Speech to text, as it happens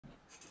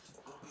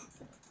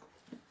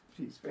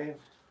Peace, fam.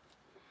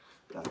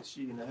 Dr.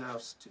 Sheik in the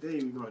house.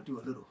 Today we're going to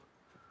do a little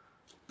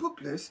book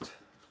list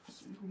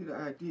so you can get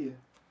an idea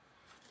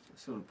of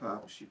some of the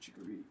powerful shit you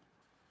can read.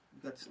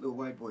 You got this little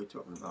white boy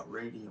talking about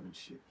radium and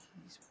shit.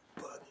 He's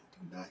bugging.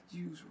 Do not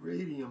use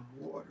radium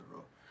water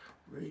or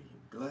radium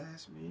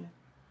glass, man.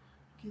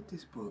 Get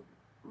this book,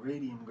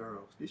 Radium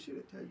Girls. This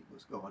shit'll tell you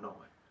what's going on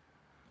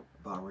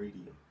about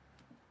radium.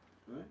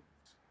 Right?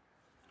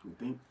 Who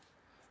think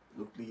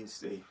nuclear is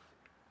safe?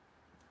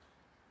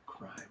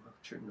 Crime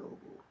of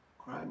Chernobyl.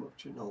 Crime of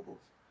Chernobyl.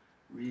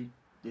 Read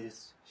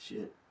this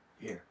shit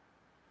here.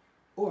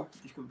 Or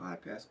you can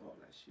bypass all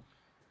that shit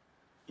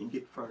and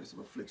get Furnace of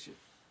Affliction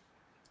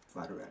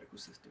by the Radical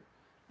Sister.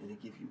 And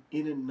it give you,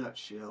 in a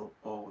nutshell,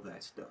 all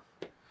that stuff.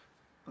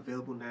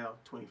 Available now,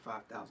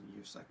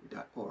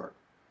 25,000yearcycle.org.